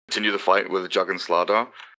continue the fight with Jug and Slardar.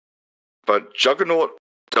 But Juggernaut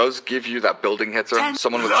does give you that building hitter,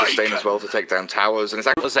 someone with sustain as well to take down towers, and it's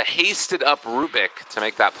actually... It was a hasted up Rubik to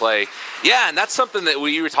make that play. Yeah, and that's something that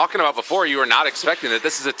we were talking about before. You were not expecting that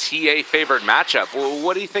this is a TA favored matchup. Well,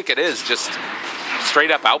 what do you think it is? Just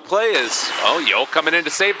straight up outplay is, oh, Yo coming in to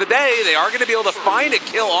save the day. They are going to be able to find a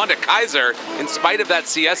kill onto Kaiser in spite of that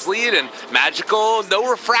CS lead, and Magical,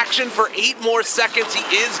 no refraction for 8 more seconds.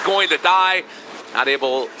 He is going to die. Not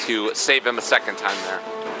able to save him a second time there.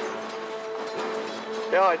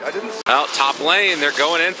 Yeah, I didn't... Well, top lane, they're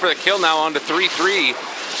going in for the kill now on to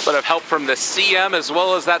 3-3. But of help from the CM as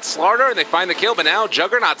well as that Slardar, and they find the kill. But now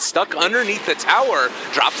Juggernaut stuck underneath the tower,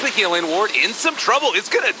 drops the healing ward, in some trouble, is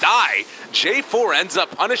gonna die. J4 ends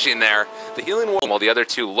up punishing there. The healing ward, while the other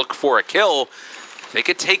two look for a kill. They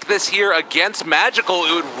could take this here against Magical.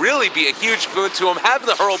 It would really be a huge boon to him. Have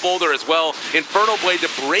the Hurl Boulder as well. Infernal Blade to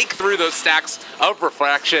break through those stacks of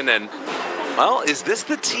refraction. And, well, is this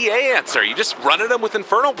the TA answer? You just run at him with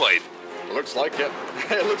Infernal Blade. It looks like it.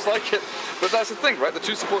 It looks like it. But that's the thing, right? The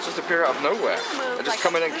two supports just appear out of nowhere. They just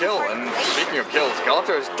come in and kill. And speaking of kills,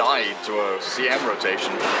 Garter has died to a CM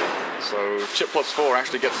rotation. So Chip+4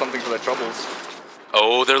 actually gets something for their troubles.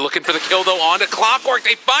 Oh, they're looking for the kill, though, onto Clockwork.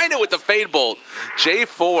 They find it with the Fade Bolt.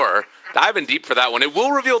 J4 diving deep for that one. It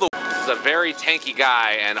will reveal the... This is a very tanky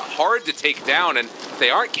guy and hard to take down, and if they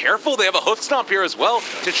aren't careful, they have a hoof stomp here as well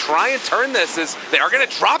to try and turn this, as they are going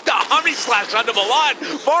to drop the Omni Slash onto MiLAN.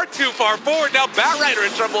 Far too far forward. Now Batrider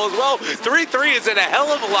in trouble as well. 3-3 is in a hell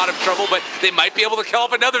of a lot of trouble, but they might be able to kill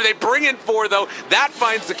off another. They bring in 4, though. That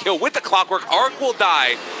finds the kill with the Clockwork. Arc will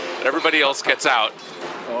die, but everybody else gets out.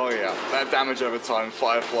 Oh yeah, that damage over time,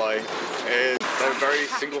 Firefly, they're very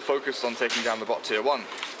single focused on taking down the bot tier 1.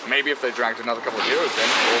 Maybe if they dragged another couple of heroes in,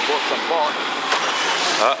 or brought some bot.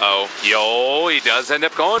 Uh-oh. Yo, he does end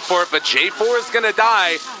up going for it, but J4 is going to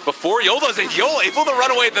die before Yo does it. Yo able to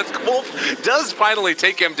run away. The Wolf does finally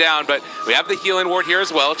take him down, but we have the healing ward here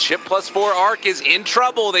as well. Chip+4 Arc is in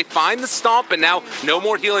trouble. They find the stomp, and now no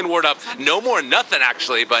more healing ward up. No more nothing,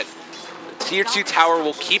 actually, but Tier 2 tower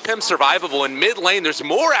will keep him survivable. In mid lane, there's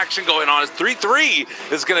more action going on as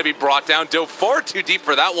 3-3 is going to be brought down. Dove far too deep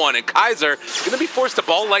for that one, and Kaiser is going to be forced to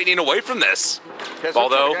ball lightning away from this.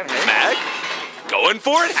 Although, Mag going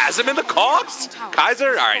for it, has him in the cogs. Kaiser,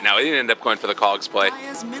 all right, now he didn't end up going for the cogs play.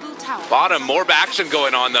 Bottom, more action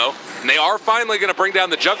going on though. And they are finally going to bring down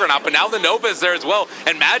the Juggernaut, but now the Nova is there as well.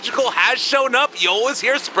 And Magical has shown up. Yo is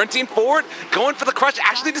here sprinting forward, going for the crush.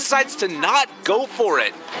 Actually decides to not go for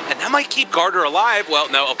it. And that might keep Garter alive. Well,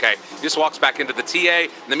 no, okay. He just walks back into the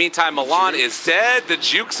TA. In the meantime, MiLAN is dead. The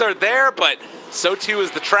jukes are there, but so too is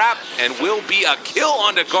the trap, and will be a kill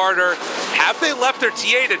onto Garter. Have they left their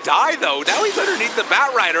TA to die, though? Now he's underneath the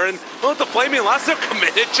Batrider, and well, the Flaming Lasso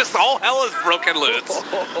committed. Just all hell is broken loose.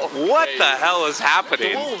 What the hell is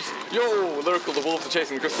happening? The Wolves. Yo, Lyrical, the Wolves are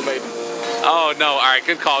chasing the Crystal Maiden. Oh, no. All right,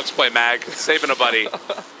 good cogs play, Mag. Saving a buddy.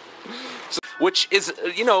 Which is,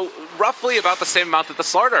 you know, roughly about the same amount that the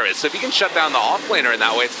Slardar is. So if you can shut down the offlaner in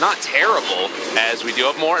that way, it's not terrible. As we do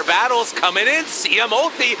have more battles coming in. CM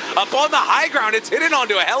ulti up on the high ground. It's hitting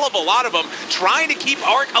onto a hell of a lot of them. Trying to keep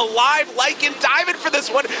Arc alive. Lycan diving for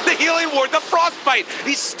this one. The healing ward, the frostbite.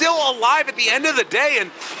 He's still alive at the end of the day.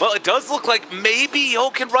 And, well, it does look like maybe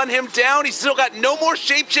Yo can run him down. He's still got no more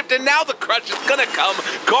shapeshift. And now the crush is going to come.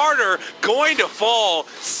 Garter going to fall.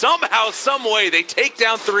 Somehow, some way, they take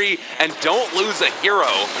down 3 and don't lose a hero.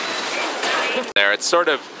 There, it's sort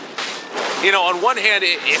of, you know, on one hand,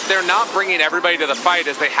 if they're not bringing everybody to the fight,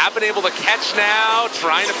 as they have been able to catch now,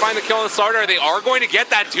 trying to find the kill on the Slardar, they are going to get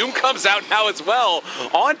that. Doom comes out now as well.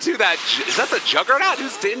 Onto that, is that the Juggernaut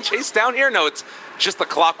who's getting chased down here? No, it's just the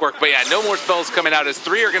Clockwork, but yeah, no more spells coming out as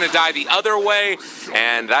 3 are going to die the other way,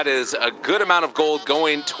 and that is a good amount of gold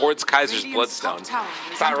going towards Kaiser's Bloodstone.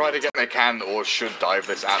 Batrider again, they can or should dive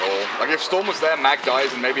this at all. Like if Storm was there, Mag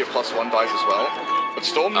dies and maybe a +1 dies as well. But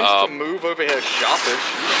Storm needs to move over here sharpish.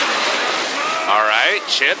 All right,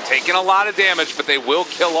 Chip taking a lot of damage, but they will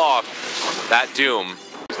kill off that Doom.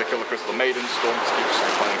 They kill the Crystal Maiden, Storm just keeps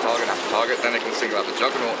finding target after target, then they can sing about the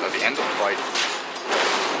Juggernaut at the end of the fight.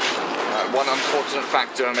 One unfortunate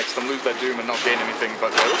factor makes them lose their Doom and not gain anything,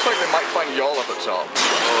 but it looks like they might find Yol up at top.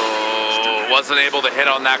 Oh, wasn't able to hit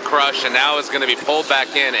on that crush, and now is going to be pulled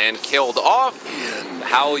back in and killed off.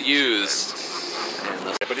 Howl used.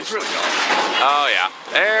 Yeah, but he's really not. Oh yeah,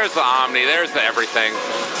 there's the Omni, there's the everything.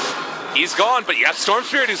 He's gone, but yeah, Storm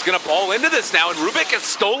Spirit is going to ball into this now, and Rubik has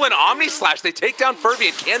stolen Omni Slash. They take down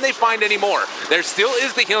Fervian. Can they find any more? There still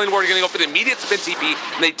is the healing ward going to go for the immediate spin TP,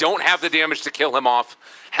 and they don't have the damage to kill him off.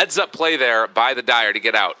 Heads up play there by the Dire to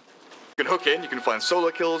get out. You can hook in, you can find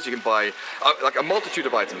solo kills, you can buy like a multitude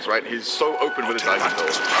of items, right? He's so open with his item build.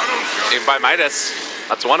 You can buy Midas.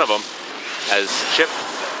 That's one of them. As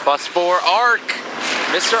Chip+4 Arc.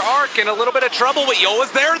 Mr. Arc in a little bit of trouble, but Yo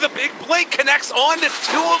is there. The big blink connects on to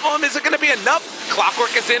two of them. Is it going to be enough?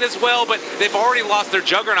 Clockwork is in as well, but they've already lost their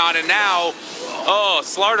Juggernaut, and now, oh,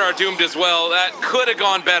 Slardar doomed as well. That could have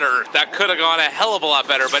gone better. That could have gone a hell of a lot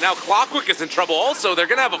better, but now Clockwork is in trouble also. They're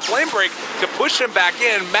going to have a flame break to push him back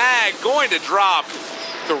in. Mag going to drop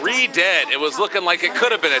 3 dead. It was looking like it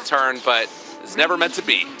could have been a turn, but it's never meant to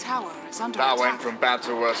be. That went from bad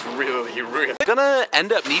to worse really. Gonna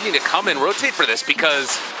end up needing to come and rotate for this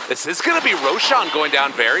because this is gonna be Roshan going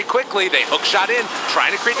down very quickly. They hook shot in,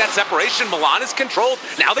 trying to create that separation. MiLAN is controlled.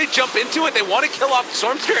 Now they jump into it. They want to kill off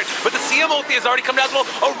Storm Spirit, but the CM ulti has already come down as well.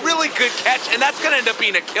 A really good catch, and that's gonna end up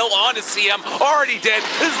being a kill on to CM. Already dead.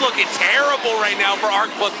 This is looking terrible right now for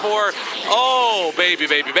Arc+4. Oh,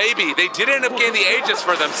 baby. They did end up getting the Aegis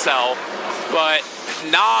for themselves, but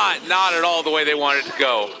not at all the way they wanted to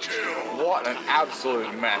go. What an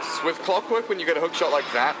absolute mess. With Clockwork, when you get a hook shot like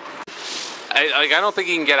that, I don't think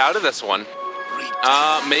he can get out of this one.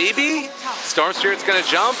 Maybe? Storm Spirit's gonna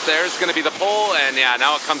jump, there's gonna be the pull, and yeah,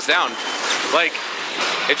 now it comes down. Like,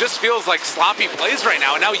 it just feels like sloppy plays right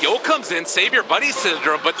now, and now Yo comes in, save your buddy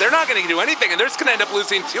syndrome, but they're not gonna do anything, and they're just gonna end up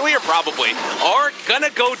losing 2 here probably. Arc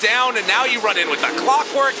gonna go down, and now you run in with the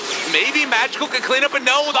Clockwork. Maybe Magical can clean up, and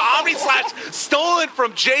no, the Omni Slash stolen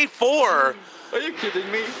from J4. Are you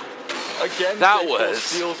kidding me? Again, that J4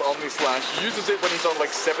 steals Omni Slash, uses it when he's on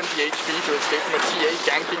like 70 HP to escape from a TA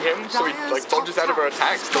ganking him, so he like dodges out of her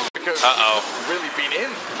attacks because he's really been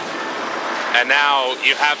in. And now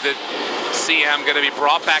you have the CM going to be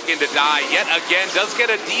brought back in to die yet again. Does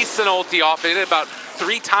get a decent ulti off it about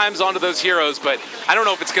 3 times onto those heroes, but I don't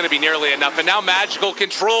know if it's going to be nearly enough. And now Magical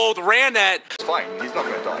controlled Ranet. It's fine, he's not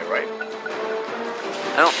going to die, right?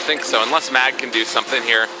 I don't think so, unless Mag can do something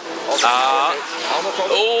here.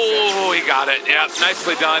 Oh, he got it. Yeah,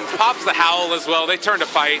 nicely done. Pops the Howl as well. They turn to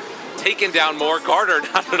fight. Taking down more. Garter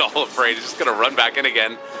not at all afraid. He's just going to run back in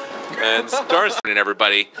again. And Stars and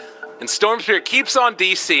everybody. And Storm Spirit keeps on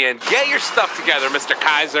DC. And get your stuff together, Mr.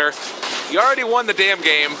 Kaiser. You already won the damn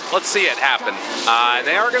game. Let's see it happen. And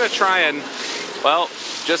they are going to try and, well,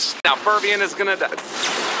 just now Fervian is going to die.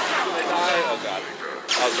 Oh, God.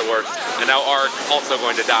 That was the worst. And now Arc also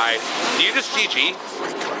going to die. Do you just GG?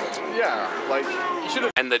 Yeah, like, you should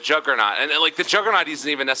have. And the Juggernaut. And like, the Juggernaut isn't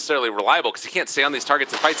even necessarily reliable because he can't stay on these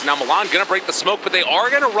targets in fights. And now MiLAN gonna break the smoke, but they are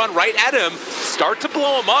gonna run right at him, start to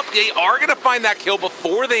blow him up. They are gonna find that kill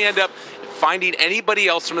before they end up finding anybody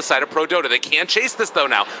else from the side of Prodota. They can't chase this though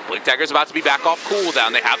now. Blink Dagger's about to be back off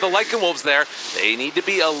cooldown. They have the Lycan Wolves there. They need to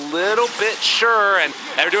be a little bit sure, and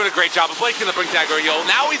they're doing a great job of blinking the Blink Dagger. Yo,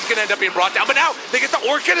 now he's gonna end up being brought down, but now they get the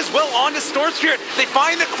Orchid as well onto Storm Spirit. They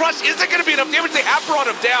find the Crush. Is it gonna be enough damage? They have brought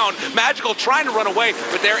him down. Magical trying to run away,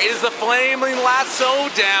 but there is the Flaming Lasso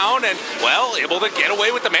down, and well, able to get away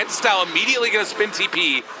with the Mantis Style. Immediately gonna spin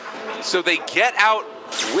TP. So they get out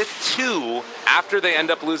with 2 after they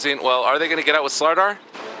end up losing. Well, are they going to get out with Slardar?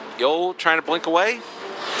 Yo trying to blink away.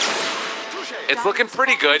 It's looking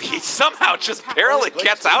pretty good. He somehow just barely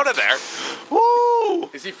gets out of there. Woo!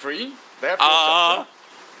 Is he free? They have to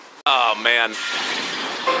oh, man.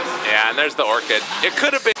 Yeah, and there's the Orchid. It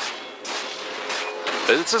could have been.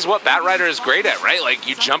 This is what Batrider is great at, right? Like,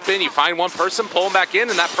 you jump in, you find one person, pull him back in,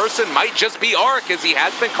 and that person might just be Arc, as he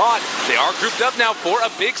has been caught. They are grouped up now for a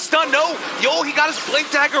big stun. No! Yo, he got his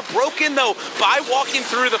Blink Dagger broken, though, by walking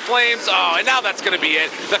through the flames. Oh, and now that's going to be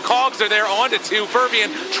it. The Cogs are there onto 2.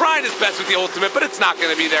 Fervian trying his best with the ultimate, but it's not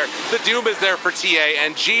going to be there. The Doom is there for TA,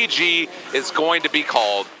 and GG is going to be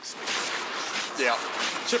called. Yeah.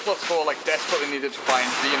 Chip+4 like desperately needed to find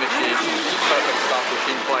the initiation, the perfect start to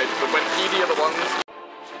team fight, but when PD are the ones.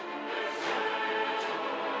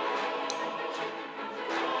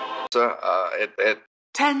 It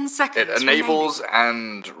 10 seconds. It enables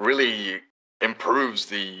and really improves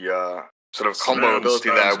the sort of combo ability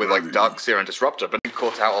there with like Darkseer and Disruptor, but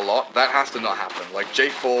caught out a lot. That has to not happen. Like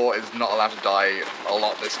J4 is not allowed to die a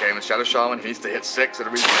lot this game. As Shadow Shaman, he needs to hit 6 at a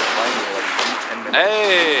reasonable time in like 10 minutes.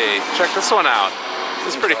 Hey, check this one out.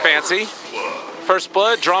 This is pretty fancy. First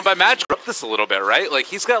blood drawn by Magic. Up this a little bit, right? Like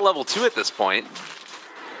he's got level 2 at this point.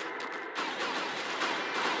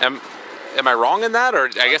 Am I wrong in that, or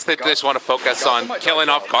I guess they just want to focus on killing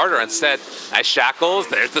off Garter instead? Nice shackles.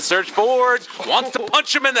 There's the search forward. Wants to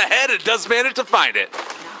punch him in the head and does manage to find it.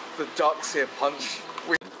 The Darkseer punch.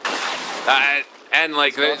 And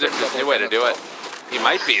like, there's no way to do it. He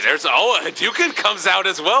might be. There's Hadouken comes out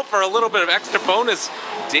as well for a little bit of extra bonus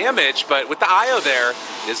damage, but with the IO there,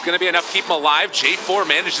 is going to be enough to keep him alive. J4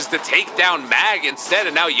 manages to take down Mag instead,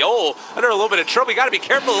 and now Yol under a little bit of trouble. You got to be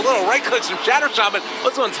careful. A little right clicks from Shadow Shaman.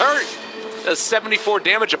 This one's hurt. Does 74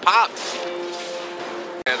 damage a pop.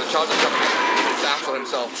 Yeah, the charge is coming. He's after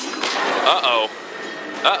himself. Uh-oh.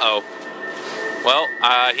 Uh-oh. Well,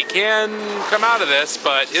 he can come out of this,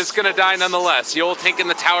 but is going to die nonetheless. Yol taking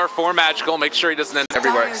the tower for Magical. Make sure he doesn't end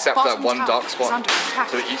everywhere except that one dark spot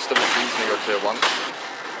to the east of the trees when you go tier 1.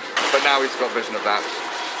 But now he's got vision of that.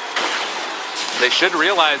 They should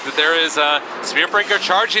realize that there is a Spear Breaker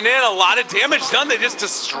charging in. A lot of damage done. They just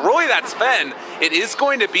destroy that Sven. It is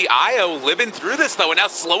going to be Io living through this, though, and now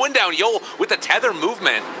slowing down Yol with the tether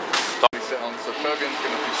movement. So Fervian's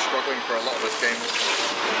going to be struggling for a lot of this game.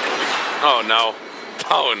 Oh no.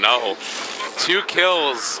 Oh no. 2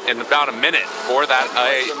 kills in about a minute for that.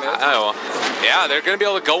 Yeah, they're going to be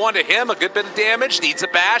able to go onto him. A good bit of damage. Needs a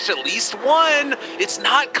bash, at least 1. It's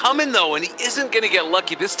not coming though, and he isn't going to get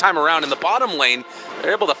lucky this time around in the bottom lane.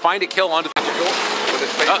 They're able to find a kill onto the...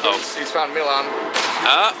 Uh-oh. He's found MiLAN.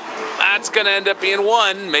 That's going to end up being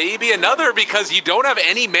 1, maybe another, because you don't have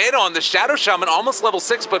any mana on the Shadow Shaman, almost level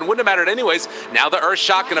 6, but it wouldn't have mattered anyways. Now the Earth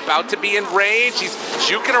Shotgun about to be in range. He's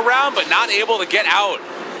juking around, but not able to get out.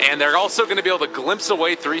 And they're also going to be able to glimpse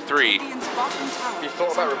away 3-3. He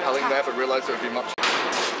thought about repelling there, but realized it would be much...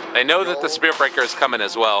 They know that the Spear Breaker is coming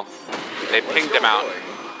as well. They pinged him out.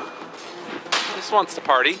 He just wants to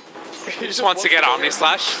party. He just wants to get Omni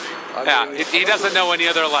Slash. Yeah, he doesn't know any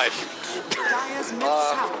other life.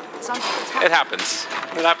 It happens.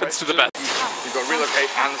 It happens to the best. You've got Relocate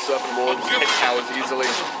and Serpent Wards, hit towers easily.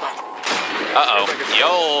 Uh-oh.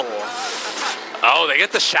 Yol. Oh, they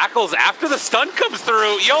get the shackles after the stun comes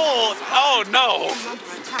through. Yol. Oh, no.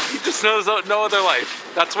 He just knows no other life.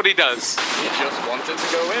 That's what he does. He just wanted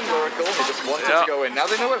to go in, Oracle. He just wanted to go in. Now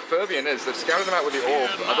they know where Fervian is. They've scouted him out with the orb.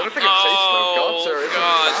 I don't know if they can chase though. Garter isn't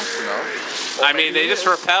fast enough. I mean, they just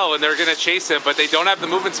repel and they're going to chase him, but they don't have the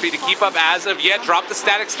movement speed to keep up as of yet. Drop the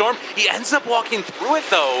Static Storm. He ends up walking through it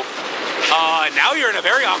though. Now you're in a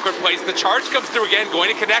very awkward place. The charge comes through again,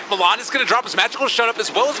 going to connect. MiLAN is going to drop his Magical Shut Up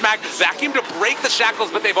as well as Mag. Vacuum to break the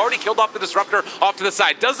shackles, but they've already killed off the Disruptor off to the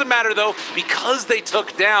side. Doesn't matter though, because they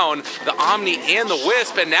took down the Omni and the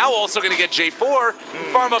Wisp, and now also going to get J4,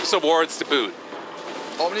 farm up some wards to boot.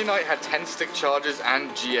 Omni Knight had 10 stick charges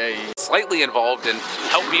and GA. Slightly involved and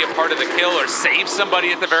help be a part of the kill or save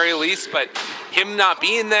somebody at the very least, but him not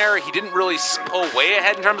being there, he didn't really pull way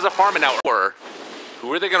ahead in terms of farm. And now,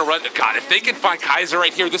 who are they going to run? God, if they can find Kaiser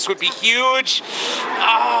right here, this would be huge.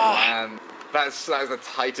 Man, that is the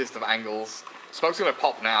tightest of angles. Smoke's going to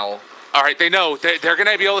pop now. All right, they know. They're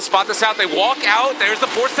going to be able to spot this out. They walk out. There's the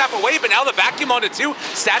Force Staff away, but now the Vacuum onto 2.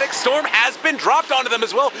 Static Storm has been dropped onto them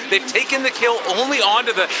as well. They've taken the kill only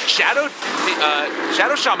onto the Shadow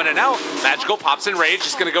Shaman, and now Magical pops in rage.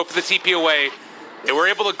 Just going to go for the TP away. They were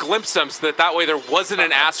able to glimpse them so that way there wasn't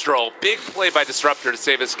an Astral. Big play by Disruptor to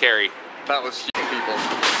save his carry. That was shooting people.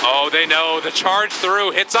 Oh, they know. The charge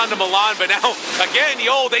through hits onto MiLAN, but now, again,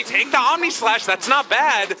 they take the Omni Slash. That's not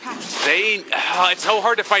bad. It's so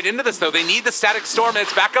hard to fight into this, though. They need the Static Storm, and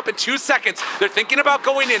it's back up in 2 seconds. They're thinking about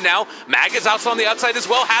going in now. Mag is out on the outside as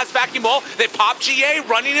well, has Vacuum Wall. They pop GA,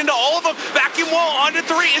 running into all of them. Vacuum Wall onto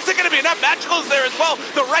 3. Is it going to be enough? Magical's there as well.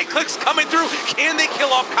 The right click's coming through. Can they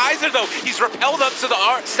kill off Kaiser, though? He's repelled up, so the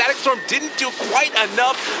Static Storm didn't do quite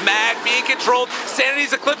enough. Mag being controlled.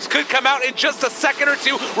 Sanity's Eclipse could come out in just a second or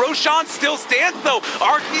two. Roshan still stands though.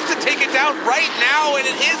 Arc needs to take it down right now, and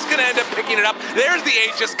it is going to end up picking it up. There's the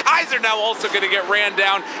Aegis. Kaiser now also going to get ran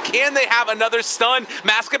down. Can they have another stun?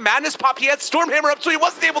 Mask of Madness pop. He had Stormhammer up, so he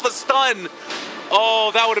wasn't able to stun.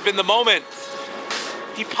 Oh, that would have been the moment.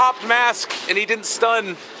 He popped Mask, and he didn't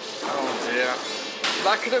stun. Oh dear.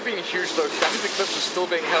 That could have been huge though. Sanity's Eclipse was still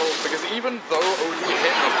being held, because even though OD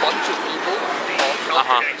hit a bunch of people,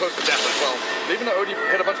 getting close to death as well. Even though OD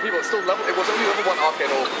hit a bunch of people, it's still level. It was only level 1 Arcade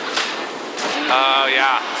Orb.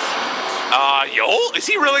 Yeah. Yol? Is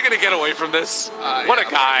he really going to get away from this? What a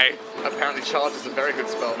guy. Apparently Charge is a very good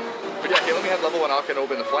spell. But yeah, he only had level 1 Arcade Orb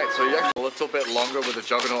in the fight, so he actually a little bit longer with the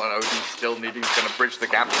Juggernaut and OD still needing to kind of bridge the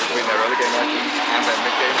gap between their early game items and their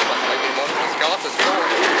mid game / late game ones. Garter still.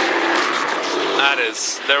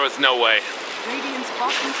 There was no way.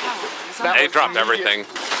 They dropped everything.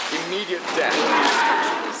 Immediate death.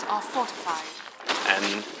 Are fortified.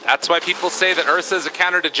 And that's why people say that Ursa is a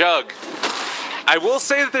counter to Jug. I will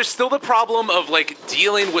say that there's still the problem of like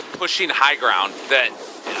dealing with pushing high ground that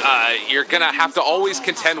you're gonna have to always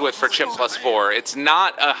contend with for Chip+4. It's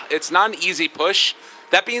not an easy push.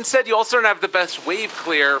 That being said, you also don't have the best wave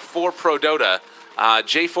clear for Prodota.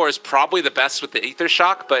 J4 is probably the best with the Ether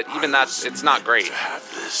Shock, but even it's not great.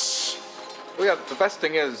 Well, yeah, the best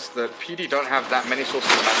thing is that PD don't have that many sources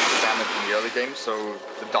of magic damage in the early game, so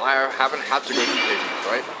the Dire haven't had to go to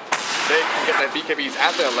BKBs, right? They can get their BKBs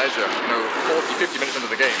at their leisure, 40, 50 minutes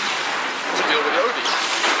into the game, to deal with OD.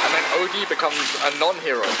 And then OD becomes a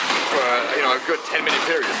non-hero for a good 10-minute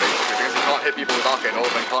period, basically, because he can't hit people with Arcane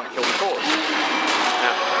Orb and can't kill the cores.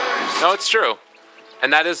 Yeah. No, it's true.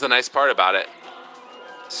 And that is the nice part about it.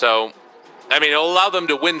 So, I mean, it'll allow them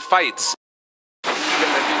to win fights.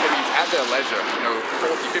 At their leisure,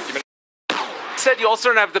 40, 50 minutes. Said you also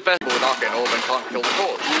don't have the best with Arcane Orb and can't kill the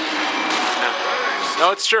cores. Yeah.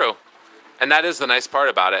 No, it's true. And that is the nice part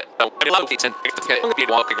about it. So, I love it.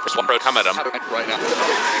 Pro come at him. Right now.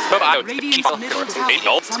 But I would Radiant's middle tower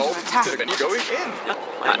is under attack. Going in.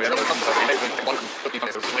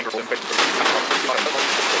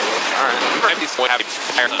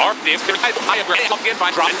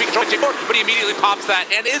 But he immediately pops that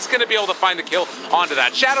and is going to be able to find the kill onto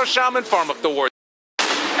that. Shadow Shaman farm up the ward.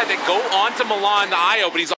 And they go on to MiLAN, the IO,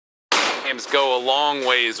 but he's games go a long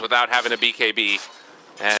ways without having a BKB.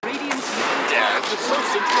 And yeah, it's just so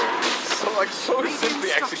simple. So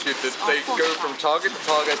simply executed. They go from target to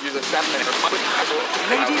target, use a stamina.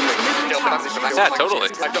 Yeah, totally.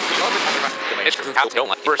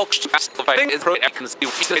 First thing is pro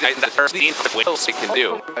that first the what they can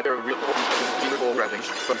do.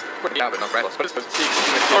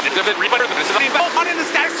 On in the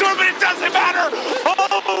stack storm, but it doesn't matter!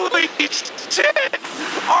 Holy shit!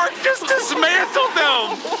 Arc just dismantled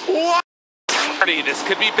them! What? This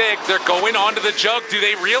could be big. They're going on to the jug. Do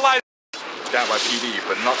they realize? Down by PD,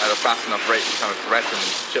 but not at a fast enough rate to kind of threaten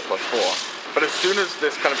Chip+4. But as soon as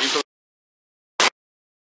this kind of equal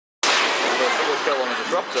kill on a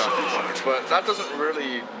disruptor, but that doesn't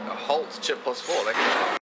really halt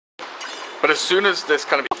Chip+4. But as soon as this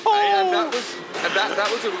kind of that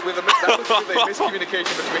was with a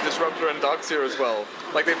miscommunication between Disruptor and Darkseer as well.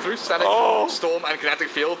 Like they threw Static Storm and Kinetic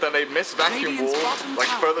Field, then they missed Vacuum Wall like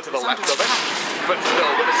further to the left of it. But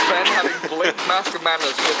still, with Sven having Blink Mask of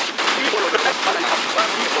Manners with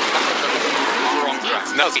wrong track.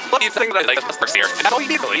 No, what do you think that like first here? How you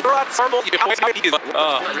need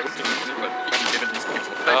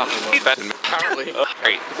apparently.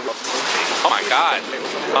 Great. Oh my god.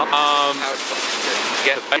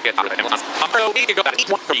 Get and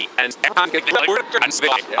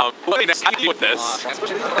with this.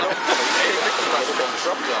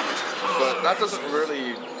 But that doesn't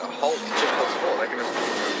really halt Chip+4. They can just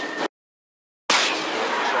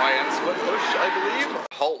try and split push, I believe.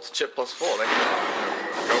 Halt Chip+4. They can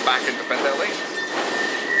just go back and defend their lanes.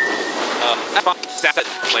 That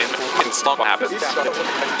lane in slump happens.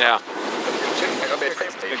 Yeah.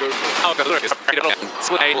 Oh,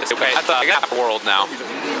 it's okay. I got the world now.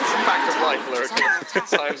 Fact of life, Lyric.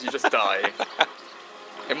 Sometimes you just die.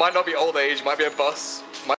 It might not be old age, it might be a bus.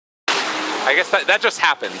 I guess that just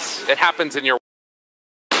happens. It happens in your.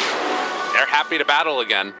 They're happy to battle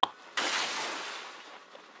again.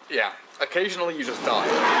 Yeah, occasionally you just die.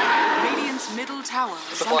 Radiant's middle tower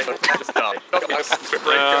is Just die.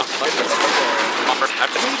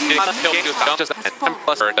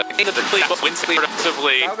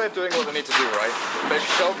 Now they're doing what they need to do, right? They've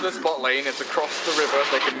shoved the spot lane, it's across the river,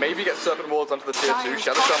 they can maybe get Serpent Wards onto the tier 2,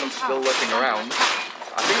 Shadow Shaman's still lurking around.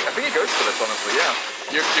 I think it goes for this, honestly, yeah.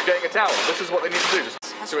 You're getting a tower, this is what they need to do,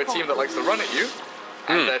 just to a team that likes to run at you,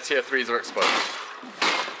 and their tier 3s are exposed.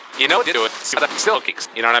 You know what to do it. Still kicks.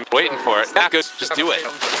 You know what I'm waiting for it. That goes. Just do it.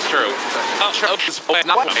 It's true.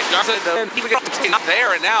 Not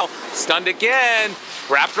there, and now stunned again.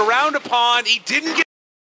 Wrapped around upon. He didn't get.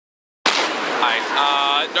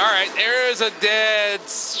 All right. There's a dead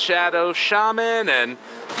Shadow Shaman, and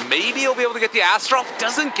maybe he'll be able to get the Astral.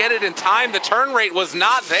 Doesn't get it in time. The turn rate was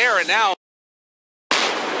not there, and now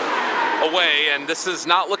away. And this is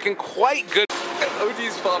not looking quite good.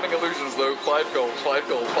 OD's farming illusions though, 5 gold, 5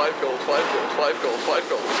 gold, 5 gold, 5 gold, 5 gold, 5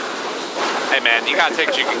 gold. Hey man, you gotta take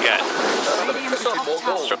what you can get.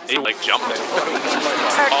 Like jumping.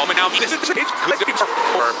 Oh man, now this is good.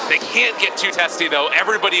 They can't get too testy though.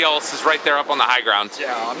 Everybody else is right there up on the high ground.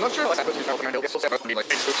 Yeah, I'm not sure.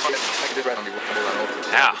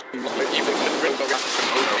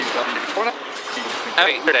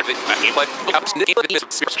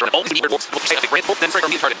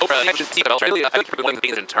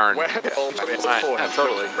 Turn.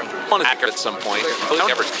 Totally. One accurate at some point.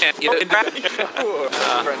 Never can't.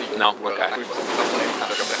 No. Okay.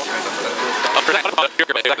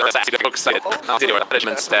 I'll do it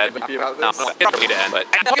instead. No, it's to end. But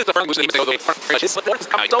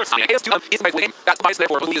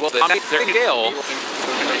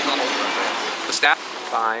the stat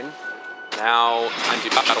fine. Now,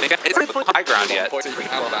 it's not high ground yet. West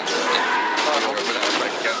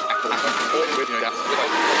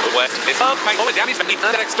is up.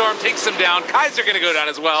 Kinetic Storm takes him down. Kaiser gonna go down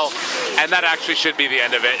as well. And that actually should be the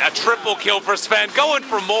end of it. A triple kill for Sven, going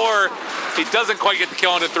for more. He doesn't quite get the kill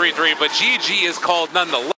on a 3-3, but GG is called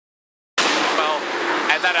nonetheless. Well,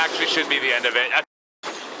 and that actually should be the end of it.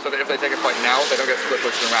 So that if they take a fight now, they don't get split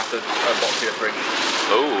pushed and ratted bot tier 3.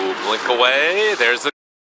 Oh, blink away. There's the...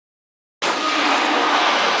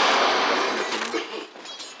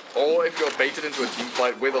 Or if you're baited into a team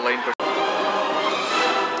fight with a lane push.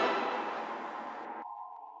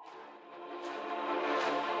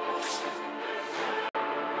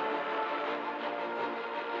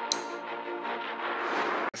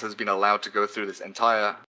 Has been allowed to go through this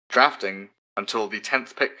entire drafting until the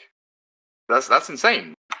 10th pick. That's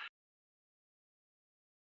insane.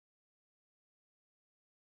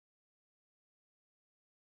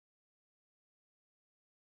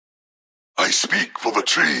 I speak for the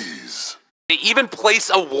trees. They even place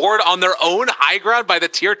a ward on their own high ground by the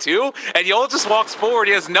tier 2, and Yol just walks forward.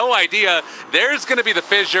 He has no idea. There's going to be the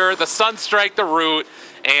fissure, the sunstrike, the root,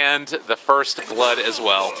 and the first blood as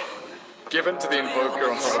well. Given to the Invoker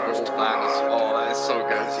on top of his plans. Oh, that is so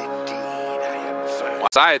good.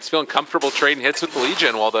 Sides feeling comfortable trading hits with the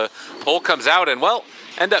Legion while the pull comes out, and well,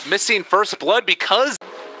 end up missing first blood because...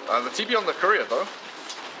 the TP on the courier, though.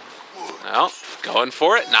 Well, going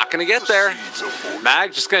for it, not going to get there.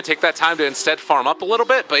 Mag just going to take that time to instead farm up a little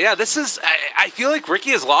bit. But yeah, this is, I feel like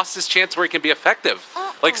Ricky has lost his chance where he can be effective.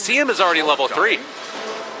 Like, CM is already level 3.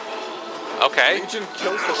 Okay. Legion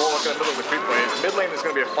kills the Warlock in the middle of the creep wave. Mid lane is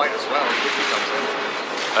going to be a fight as well as Ricky comes in.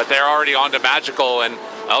 But they're already on to Magical, and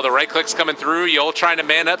well, the right click's coming through. Yol trying to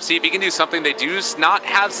man up, see if he can do something. They do not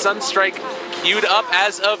have Sunstrike queued up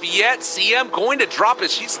as of yet. CM going to drop it.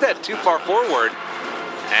 She stepped too far forward.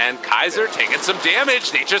 And Kaiser taking some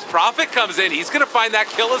damage. Nature's Prophet comes in. He's going to find that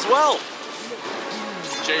kill as well.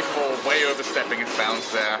 J4 way overstepping his bounds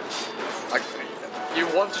there. Like, you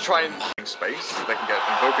want to try and space. They can get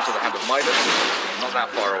Invoker to the hand of Midas. Not that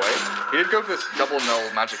far away. He did go for this double null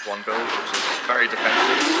Magic 1 build, which is very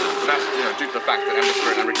defensive. But that's, due to the fact that Ember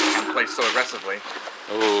Spirit and Ricky can play so aggressively.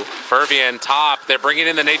 Ooh, Fervian top. They're bringing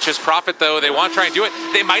in the Nature's Prophet, though. They want to try and do it.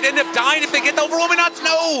 They might end up dying if they get the overwhelming knots.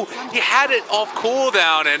 No! He had it off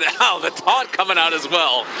cooldown, and the taunt coming out as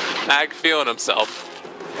well. Mag feeling himself.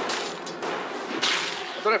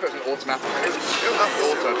 I don't know if it was an automatic. It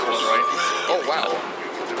was auto taunt, right? Oh, wow.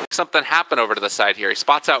 Something happened over to the side here. He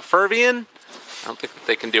spots out Fervian. I don't think that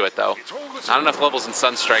they can do it, though. Not enough levels in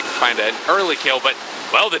Sunstrike to find an early kill, but,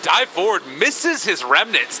 well, the dive forward misses his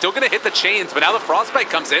remnant. Still going to hit the chains, but now the Frostbite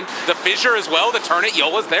comes in. The Fissure as well. The Turnit,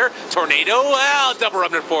 Yola's there. Tornado, well, double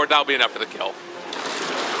remnant forward. That'll be enough for the kill.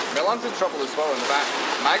 MiLAN's in trouble as well in the back.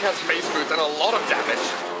 Mag has phase boots and a lot of damage.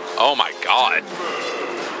 Oh, my God.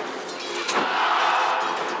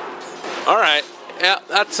 All right. Yeah,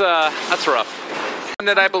 that's rough.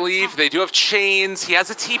 That I believe they do have chains. He has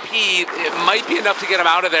a TP. It might be enough to get him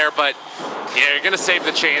out of there, but yeah, you're gonna save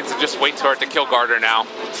the chains and just wait for it to kill Garter now.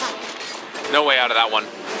 No way out of that one.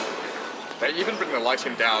 They even bring the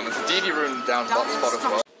Lightning down. There's a DD rune down bot spot as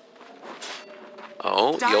well.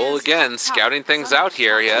 Oh, Yol again, scouting things out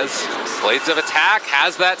here. He has Blades of Attack,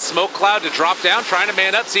 has that smoke cloud to drop down, trying to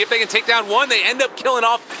man up, see if they can take down one. They end up killing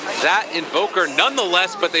off that Invoker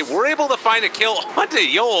nonetheless, but they were able to find a kill onto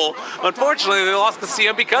Yol. Unfortunately, they lost the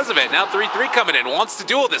CM because of it. Now 3-3 coming in, wants to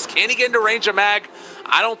duel this. Can he get into range of Mag?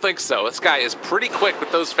 I don't think so. This guy is pretty quick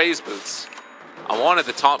with those phase boots. I wanted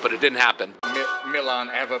the taunt, but it didn't happen.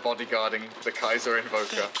 MiLAN ever bodyguarding the Kaiser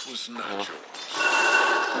Invoker. Was natural.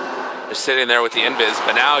 They're sitting there with the invis,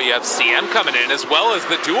 but now you have CM coming in as well as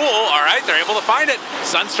the duel. All right, they're able to find it.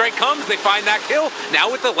 Sunstrike comes, they find that kill.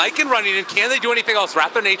 Now with the Lycan running in, can they do anything else?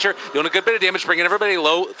 Wrath of Nature doing a good bit of damage, bringing everybody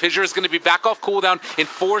low. Fissure is going to be back off cooldown in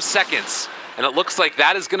 4 seconds. And it looks like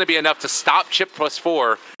that is going to be enough to stop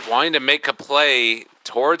Chip+4. Wanting to make a play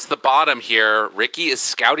towards the bottom here. Ricky is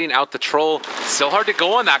scouting out the troll. Still hard to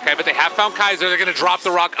go on that guy, but they have found Kaiser. They're going to drop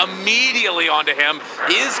the rock immediately onto him.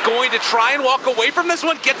 Is going to try and walk away from this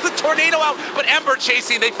one. Gets the tornado out, but Ember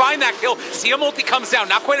chasing. They find that kill. CM ulti comes down.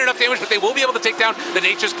 Not quite enough damage, but they will be able to take down the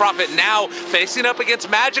Nature's Prophet. Now facing up against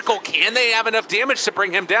Magical. Can they have enough damage to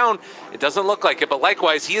bring him down? It doesn't look like it, but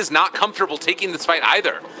likewise, he is not comfortable taking this fight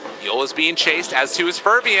either. Yol is being chased, as to his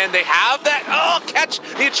Fervian. They have that, catch!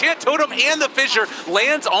 The Enchant Totem and the Fissure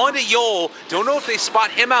lands onto Yol. Don't know if they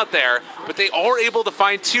spot him out there, but they are able to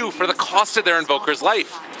find 2 for the cost of their Invoker's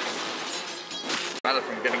life. Matter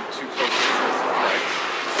from getting too close to this.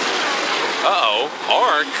 Uh-oh,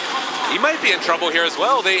 Ark. He might be in trouble here as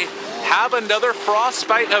well. They have another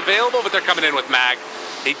Frostbite available, but they're coming in with Mag.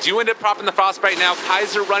 They do end up popping the Frostbite now.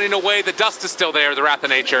 Kaiser running away. The dust is still there. The Wrath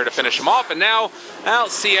of Nature to finish him off. And now, well,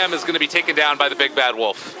 CM is going to be taken down by the big bad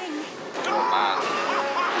wolf. Oh, man.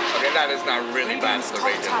 Okay, that is now really bad for the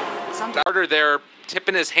Radiant. Garter there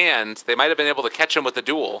tipping his hand. They might have been able to catch him with the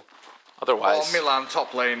duel. Otherwise. Oh, MiLAN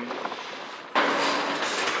top lane.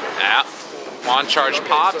 Yeah. One charge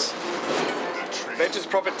popped. Nature's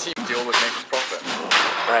Prophet team deal with Nature's Prophet.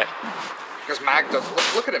 Right. Because Mag does,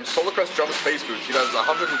 look at him, Solar Crest jumps Space Boots, he does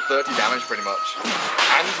 130 damage pretty much.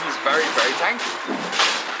 And he's very, very tanky.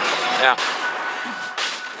 Yeah.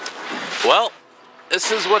 Well,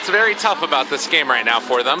 this is what's very tough about this game right now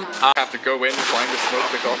for them. Have to go in, find the smoke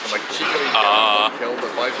pick off, and like cheekily kill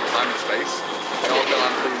that buys you time and space. Oh,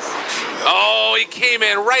 MiLAN, please. Oh, he came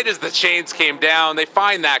in right as the chains came down. They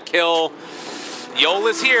find that kill. Yol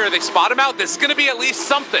is here. They spot him out. This is going to be at least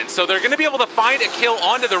something. So they're going to be able to find a kill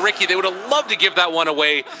onto the Riki. They would have loved to give that one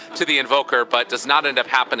away to the Invoker, but does not end up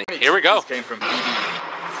happening. Here we go.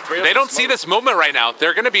 They don't see this movement right now.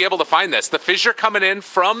 They're going to be able to find this. The Fissure coming in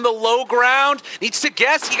from the low ground. Needs to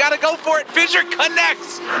guess. You got to go for it. Fissure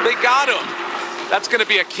connects. They got him. That's going to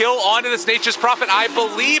be a kill onto this Nature's Prophet, I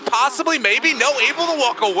believe, possibly, maybe, no, able to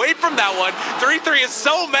walk away from that one. 3-3 is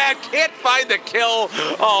so mad, can't find the kill.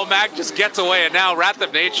 Oh, Mag just gets away, and now Wrath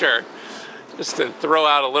of Nature, just to throw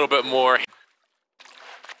out a little bit more.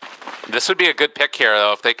 This would be a good pick here,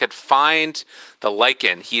 though, if they could find the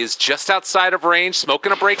Lycan. He is just outside of range,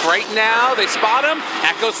 smoking a break right now. They spot him,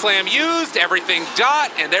 Echo Slam used, everything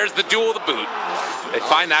dot, and there's the duel of the boot. They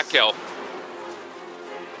find that kill.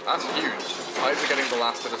 That's huge. Eyes are getting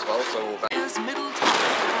blasted as well, so...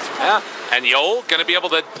 Yeah, and Yol gonna be able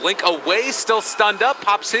to blink away, still stunned up,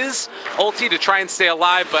 pops his ulti to try and stay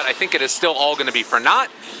alive, but I think it is still all gonna be for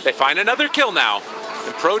naught. They find another kill now.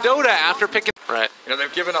 And Prodota, after picking... Right. You know,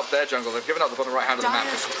 they've given up their jungle, they've given up the bottom right hand of the map.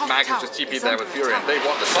 Mag has just TP'd there with Fervian. They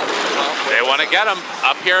want the top. They want to get him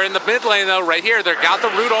up here in the mid lane, though, right here. They've got the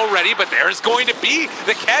root already, but there's going to be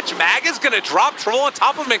the catch. Mag is going to drop Troll on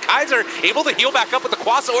top of him, and Kaiser able to heal back up with the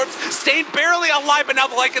Quas Orbs, staying barely alive, but now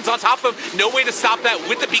the Lycan's on top of him. No way to stop that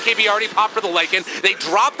with the BKB already popped for the Lycan. They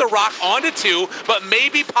drop the rock onto 2, but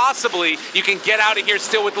maybe, possibly, you can get out of here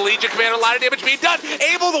still with the Legion Commander. A lot of damage being done,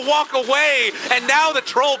 able to walk away, and now the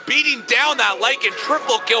Troll beating down that Lycan.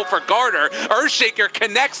 Triple kill for Garter. Earthshaker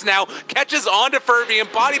connects now, catches onto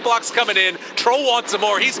Fervian. Body blocks coming in. Troll wants some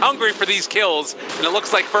more. He's hungry for these kills, and it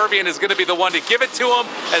looks like Fervian is going to be the one to give it to him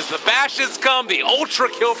as the bashes come. The ultra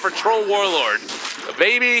kill for Troll Warlord.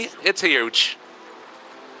 Baby, it's huge.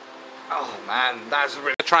 Oh man, that's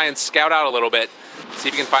really... Try and scout out a little bit, see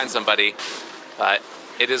if you can find somebody, but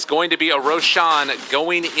it is going to be a Roshan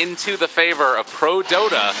going into the favor of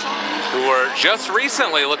Prodota, who were just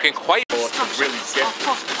recently looking quite... to really get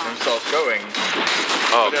himself going.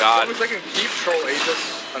 Oh, but, God. As long as they can keep Troll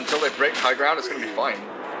Aegis until they break high ground, it's going to be fine.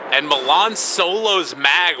 And MiLAN solos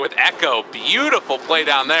Mag with Echo. Beautiful play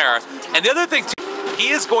down there. And the other thing, too, he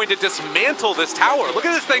is going to dismantle this tower. Look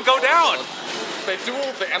at this thing go down. They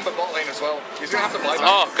duel the Ember bot lane as well. He's going to have to buy back.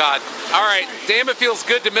 Oh, God. All right. Damn, it feels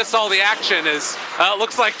good to miss all the action. As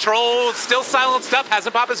looks like Troll still silenced up.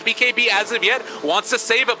 Hasn't popped his BKB as of yet. Wants to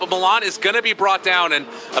save it, but MiLAN is going to be brought down. And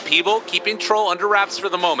Upheaval keeping Troll under wraps for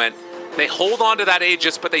the moment. They hold on to that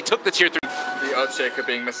Aegis, but they took the tier 3. The Earthshaker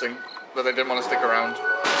being missing, but they didn't want to stick around.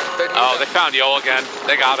 They found Yol again.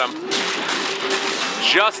 They got him.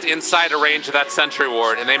 Just inside a range of that Sentry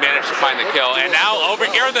Ward, and they managed to find the kill. And now over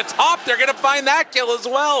here on the top, they're going to find that kill as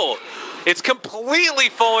well. It's completely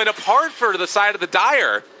falling apart for the side of the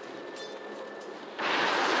Dire.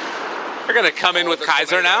 They're going to come in with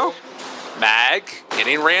Kaiser now. Mag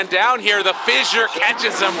getting ran down here. The Fissure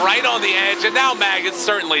catches him right on the edge, and now Mag is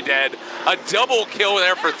certainly dead. A double kill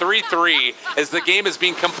there for 3-3 as the game is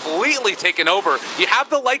being completely taken over. You have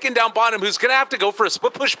the Lycan down bottom who's going to have to go for a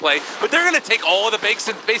split push play, but they're going to take all of the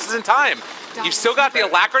bases in time. You've still got the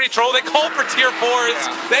Alacrity Troll. They call for tier 4s.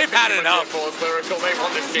 Yeah. They've had enough. Until they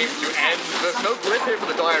want this game to end. There's no grip here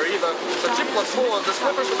for the Dire either. So Chip+4, the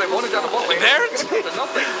slippers that they wanted down the bot lane, they're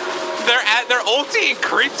nothing. They're ulting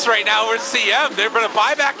creeps right now with CM. They're going to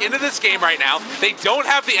buy back into this game right now. They don't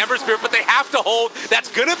have the Ember Spirit, but they have to hold.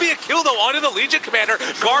 That's going to be a kill, though, onto the Legion Commander.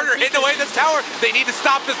 Garter hitting away this tower. They need to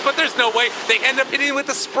stop this, but there's no way. They end up hitting with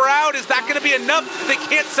the Sprout. Is that going to be enough? They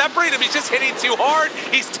can't separate him. He's just hitting too hard.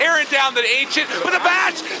 He's tearing down the Ancient with a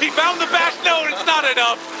bash. He found the bash. No, it's not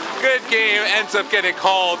enough. Good game. Ends up getting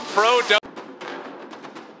called. Prodota.